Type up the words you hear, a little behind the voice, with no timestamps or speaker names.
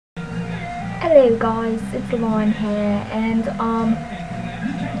Hello guys, it's Lauren here, and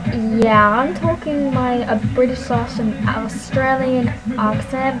yeah, I'm talking a British Australian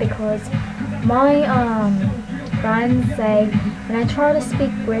accent because my friends say when I try to speak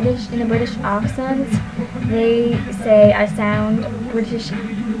British in a British accent, they say I sound British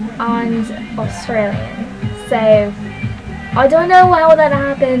and Australian. So I don't know how that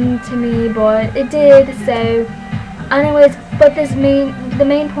happened to me, but it did. So anyways, but the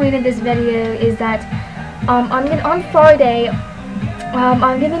main point of this video is that on Friday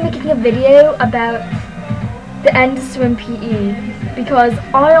I'm gonna be making a video about the end of swim PE because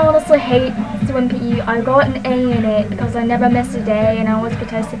I honestly hate swim PE. I got an A in it because I never missed a day, and I was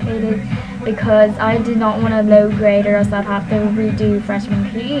participated because I did not want a low grade or else I'd have to redo freshman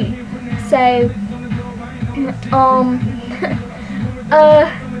PE. So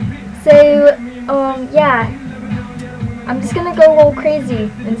yeah, I'm just gonna go all crazy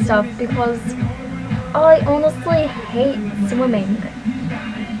and stuff because I honestly hate swimming.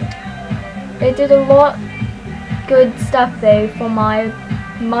 They did a lot good stuff though for my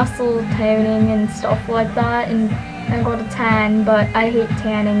muscle toning and stuff like that, and I got a tan, but I hate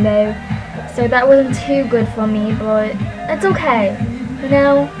tanning though, so that wasn't too good for me, but it's okay, you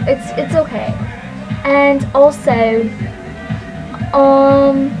know, it's okay. And also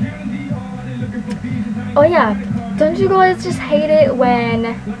oh yeah, don't you guys just hate it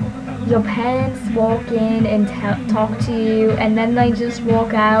when your parents walk in and talk to you and then they just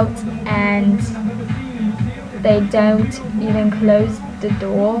walk out and they don't even close the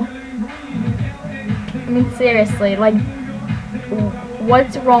door? I mean, seriously, like,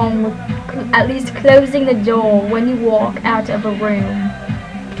 what's wrong with at least closing the door when you walk out of a room?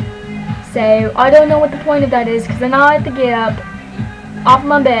 So I don't know what the point of that is, because then I have to get up off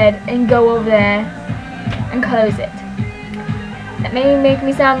my bed and go over there and close it. It may make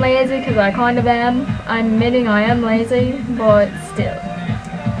me sound lazy because I kind of am. I'm admitting I am lazy, but still.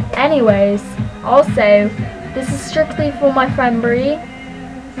 Anyways, also, this is strictly for my friend Bree.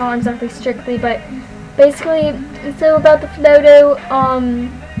 Not exactly strictly, but basically, so about the Flodo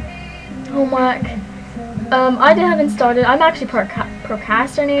homework. I haven't started. I'm actually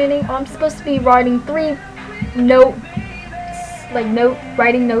procrastinating. I'm supposed to be writing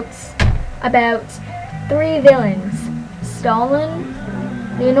writing notes about 3 villains: Stalin,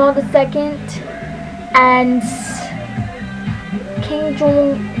 Leonard II, and King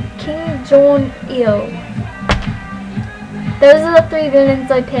Jong-il. Those are the 3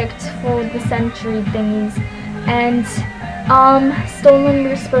 villains I picked for the century thingies. And Stalin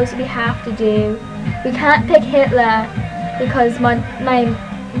we're supposed to have to do. We can't pick Hitler because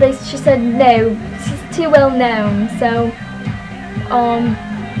she said no, she's too well known. So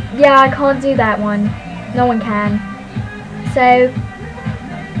yeah, I can't do that one. No one can. So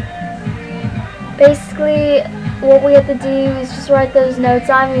basically what we have to do is just write those notes.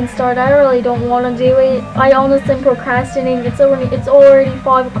 I haven't even started. I really don't want to do it. I honestly am procrastinating. It's already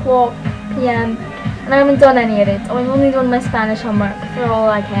 5 o'clock p.m. and I haven't done any of it. I've only done my Spanish homework for all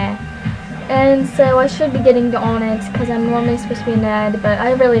I care. And so I should be getting on it because I'm normally supposed to be a nerd, but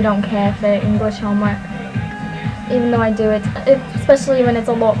I really don't care for English homework, even though I do it, especially when it's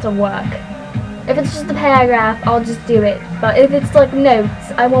a lot of work. If it's just a paragraph, I'll just do it. But if it's like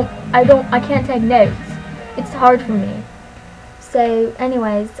notes, I can't take notes. It's hard for me. So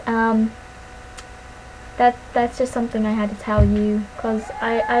anyways, that's just something I had to tell you, because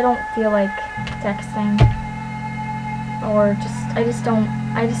I don't feel like texting. Or I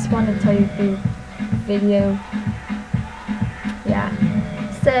just wanted to tell you through video. Yeah.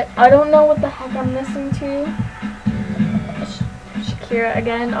 So I don't know what the heck I'm listening to.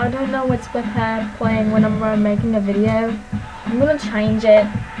 Again, I don't know what's with her playing whenever I'm making a video. I'm gonna change it.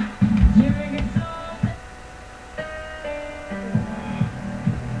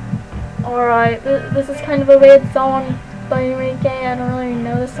 Alright, this is kind of a weird song by Enrique. I don't really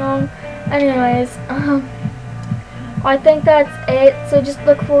know the song. Anyways, I think that's it. So just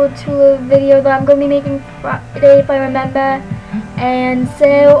look forward to a video that I'm gonna be making Friday if I remember. And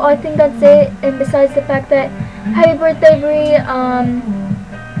so I think that's it. And besides the fact that happy birthday, Bree.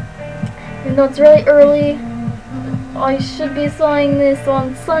 Even though it's really early, I should be saying this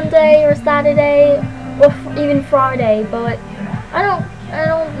on Sunday or Saturday or even Friday, but I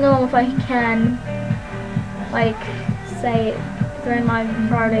don't know if I can like say it during my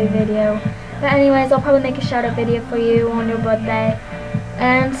Friday video. But anyways, I'll probably make a shout out video for you on your birthday.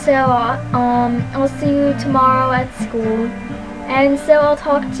 And so I'll see you tomorrow at school. And so I'll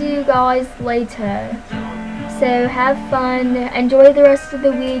talk to you guys later. So have fun, enjoy the rest of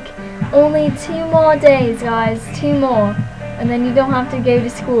the week. Only 2 more days, guys, 2 more, and then you don't have to go to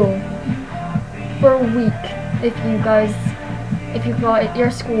school. for a week if you got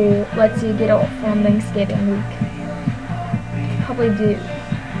your school lets you get off on Thanksgiving week. Probably do.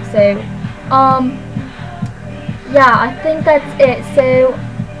 So, yeah, I think that's it. So,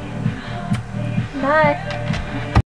 bye.